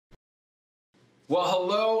Well,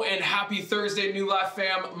 hello and happy Thursday, New Life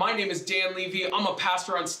fam. My name is Dan Levy. I'm a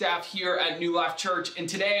pastor on staff here at New Life Church, and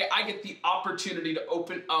today I get the opportunity to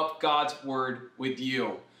open up God's Word with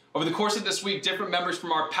you. Over the course of this week, different members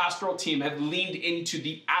from our pastoral team have leaned into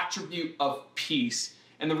the attribute of peace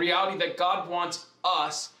and the reality that God wants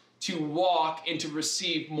us to walk and to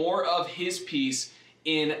receive more of His peace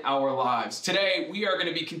in our lives. Today, we are going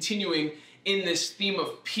to be continuing in this theme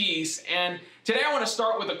of peace, and today I want to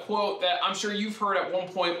start with a quote that I'm sure you've heard at one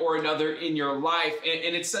point or another in your life,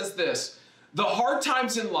 and it says this: "The hard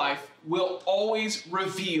times in life will always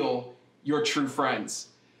reveal your true friends."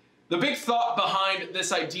 The big thought behind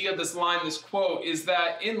this idea, this line, this quote is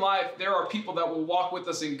that in life there are people that will walk with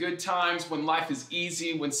us in good times, when life is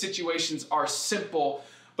easy, when situations are simple.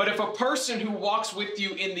 But if a person who walks with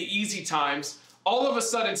you in the easy times all of a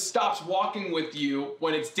sudden stops walking with you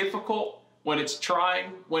when it's difficult, when it's trying,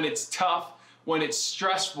 when it's tough, when it's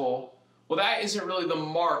stressful, well, that isn't really the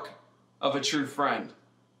mark of a true friend,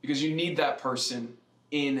 because you need that person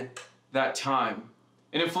in that time.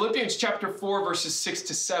 And in Philippians chapter 4, verses 6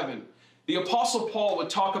 to 7, the Apostle Paul would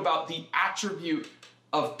talk about the attribute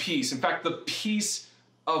of peace. In fact, the peace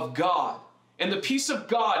of God. And the peace of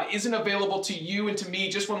God isn't available to you and to me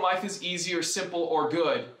just when life is easy or simple or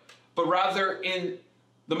good, but rather in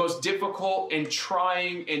the most difficult and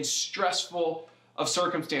trying and stressful of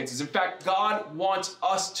circumstances. In fact, God wants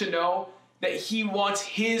us to know that He wants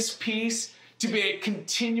His peace to be a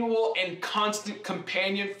continual and constant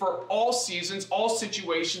companion for all seasons, all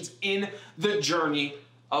situations in the journey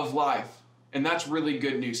of life. And that's really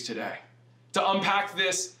good news today. To unpack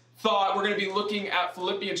this thought, we're going to be looking at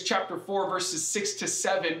Philippians chapter 4, verses 6 to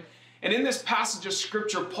 7. And in this passage of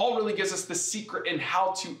Scripture, Paul really gives us the secret in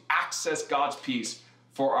how to access God's peace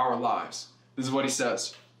for our lives. This is what he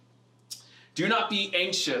says: "Do not be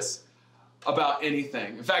anxious about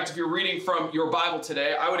anything." In fact, if you're reading from your Bible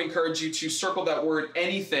today, I would encourage you to circle that word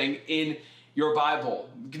anything in your Bible.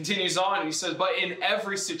 He continues on and he says, "But in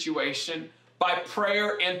every situation, by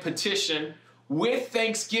prayer and petition, with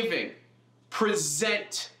thanksgiving,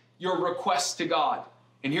 present your requests to God."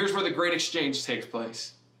 And here's where the great exchange takes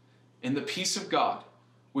place. "And the peace of God,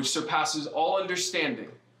 which surpasses all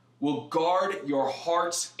understanding, will guard your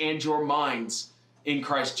hearts and your minds in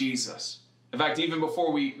Christ Jesus." In fact, even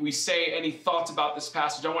before we say any thoughts about this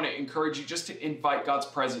passage, I want to encourage you just to invite God's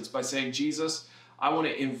presence by saying, "Jesus, I want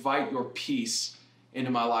to invite your peace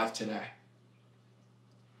into my life today."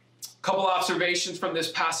 A couple observations from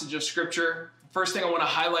this passage of Scripture. First thing I want to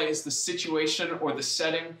highlight is the situation or the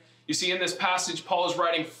setting. You see, in this passage, Paul is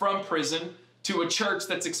writing from prison to a church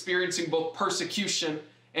that's experiencing both persecution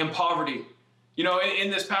and poverty. You know, in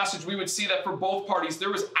this passage, we would see that for both parties, there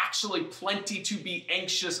was actually plenty to be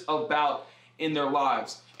anxious about in their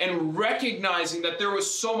lives. And recognizing that there was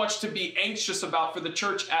so much to be anxious about for the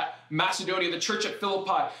church at Macedonia, the church at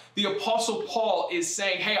Philippi, the Apostle Paul is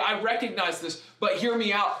saying, hey, I recognize this, but hear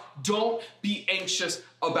me out. Don't be anxious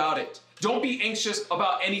about it. Don't be anxious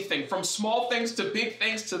about anything, from small things to big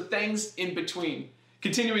things to things in between.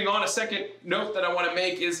 Continuing on, a second note that I want to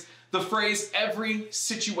make is the phrase every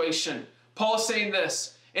situation. Paul is saying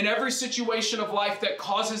this: in every situation of life that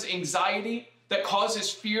causes anxiety, that causes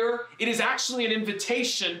fear, it is actually an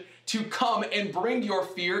invitation to come and bring your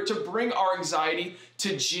fear, to bring our anxiety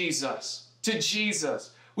to Jesus. To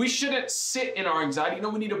Jesus. We shouldn't sit in our anxiety. No,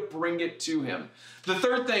 we need to bring it to Him. The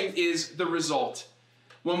third thing is the result.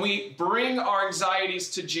 When we bring our anxieties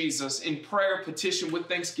to Jesus in prayer, petition, with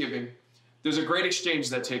thanksgiving, there's a great exchange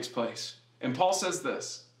that takes place. And Paul says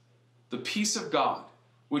this: "The peace of God,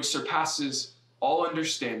 which surpasses all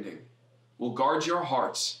understanding, will guard your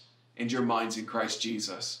hearts and your minds in Christ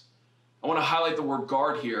Jesus." I want to highlight the word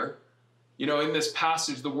guard here. You know, in this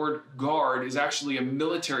passage, the word guard is actually a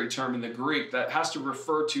military term in the Greek that has to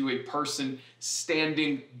refer to a person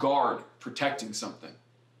standing guard, protecting something.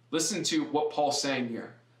 Listen to what Paul's saying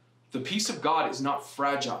here. The peace of God is not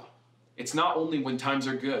fragile. It's not only when times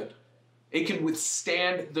are good. It can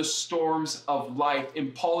withstand the storms of life.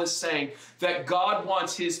 And Paul is saying that God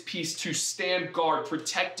wants His peace to stand guard,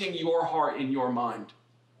 protecting your heart and your mind.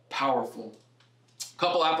 Powerful. A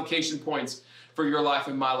couple application points for your life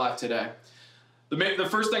and my life today. The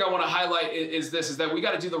first thing I want to highlight is that we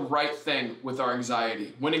got to do the right thing with our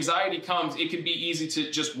anxiety. When anxiety comes, it can be easy to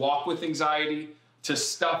just walk with anxiety, to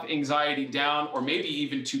stuff anxiety down, or maybe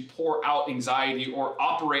even to pour out anxiety or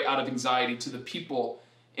operate out of anxiety to the people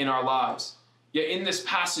in our lives. Yet in this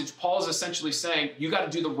passage, Paul is essentially saying, you got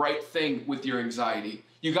to do the right thing with your anxiety.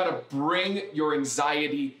 You got to bring your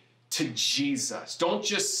anxiety to Jesus. Don't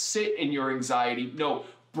just sit in your anxiety. No,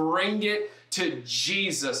 bring it to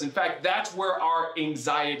Jesus. In fact, that's where our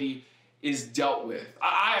anxiety is dealt with.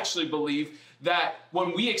 I actually believe that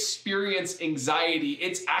when we experience anxiety,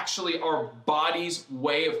 it's actually our body's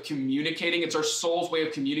way of communicating. It's our soul's way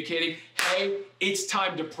of communicating. Hey, it's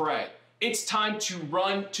time to pray. It's time to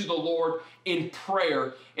run to the Lord in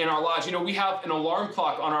prayer in our lives. You know, we have an alarm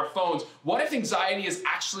clock on our phones. What if anxiety is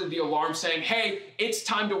actually the alarm saying, hey, it's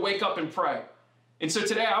time to wake up and pray? And so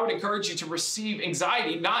today I would encourage you to receive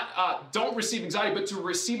anxiety, don't receive anxiety, but to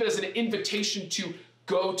receive it as an invitation to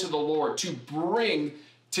go to the Lord, to bring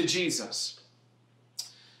to Jesus.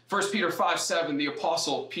 1 Peter 5:7, the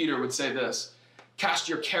Apostle Peter would say this, cast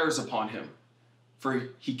your cares upon him, for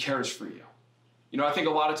he cares for you. You know, I think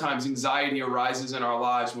a lot of times anxiety arises in our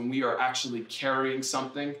lives when we are actually carrying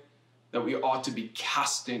something that we ought to be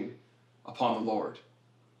casting upon the Lord.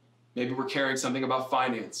 Maybe we're carrying something about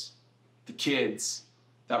finance, the kids,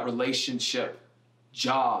 that relationship,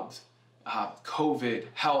 jobs, COVID,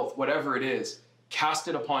 health, whatever it is. Cast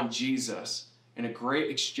it upon Jesus, and a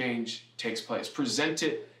great exchange takes place. Present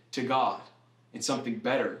it to God, and something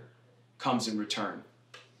better comes in return.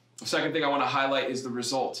 The second thing I want to highlight is the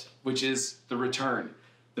result, which is the return.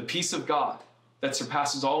 The peace of God that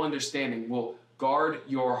surpasses all understanding will guard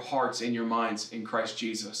your hearts and your minds in Christ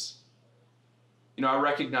Jesus. You know, I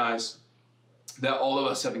recognize that all of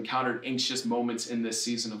us have encountered anxious moments in this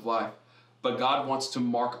season of life, but God wants to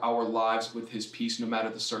mark our lives with his peace no matter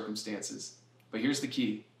the circumstances. But here's the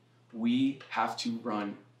key. We have to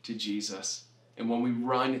run to Jesus. And when we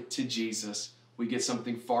run to Jesus, we get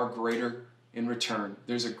something far greater in return.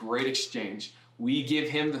 There's a great exchange. We give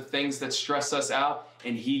him the things that stress us out,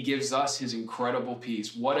 and he gives us his incredible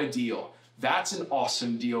peace. What a deal. That's an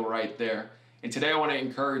awesome deal right there. And today I want to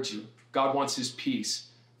encourage you. God wants his peace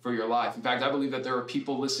for your life. In fact, I believe that there are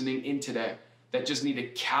people listening in today that just need to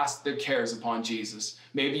cast their cares upon Jesus.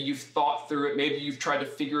 Maybe you've thought through it. Maybe you've tried to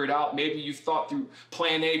figure it out. Maybe you've thought through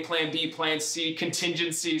plan A, plan B, plan C,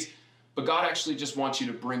 contingencies. But God actually just wants you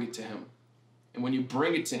to bring it to him. And when you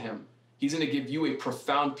bring it to him, he's going to give you a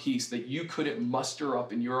profound peace that you couldn't muster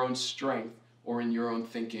up in your own strength or in your own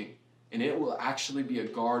thinking. And it will actually be a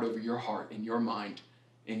guard over your heart and your mind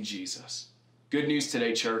in Jesus. Good news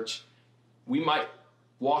today, church. We might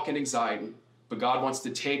walk in anxiety, but God wants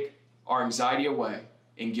to take our anxiety away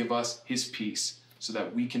and give us his peace so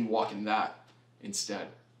that we can walk in that instead.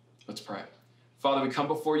 Let's pray. Father, we come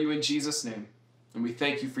before you in Jesus' name, and we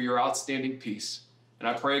thank you for your outstanding peace. And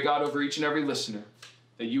I pray, God, over each and every listener,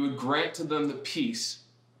 that you would grant to them the peace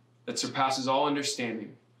that surpasses all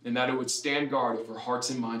understanding, and that it would stand guard over hearts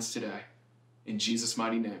and minds today. In Jesus'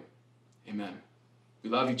 mighty name, amen. We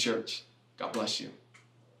love you, church. God bless you.